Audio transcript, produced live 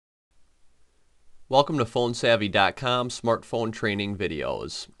Welcome to PhoneSavvy.com smartphone training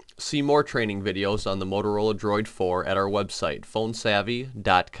videos. See more training videos on the Motorola Droid 4 at our website,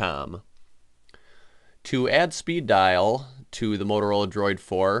 PhoneSavvy.com. To add speed dial to the Motorola Droid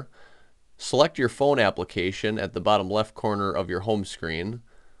 4, select your phone application at the bottom left corner of your home screen.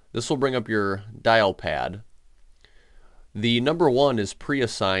 This will bring up your dial pad. The number 1 is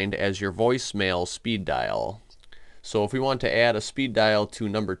pre-assigned as your voicemail speed dial. So if we want to add a speed dial to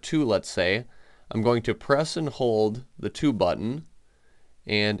number 2, let's say, I'm going to press and hold the 2 button,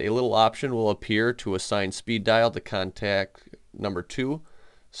 and a little option will appear to assign speed dial to contact number 2.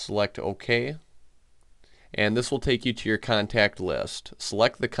 Select OK, and this will take you to your contact list.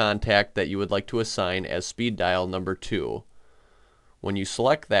 Select the contact that you would like to assign as speed dial number 2. When you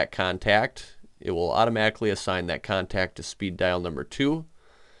select that contact, it will automatically assign that contact to speed dial number 2.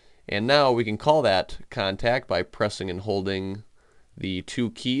 And now we can call that contact by pressing and holding the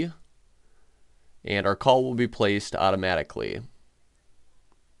 2 key, and our call will be placed automatically.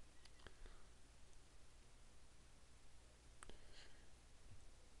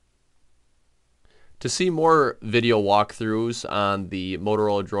 To see more video walkthroughs on the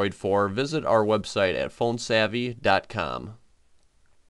Motorola Droid 4, visit our website at PhoneSavvy.com.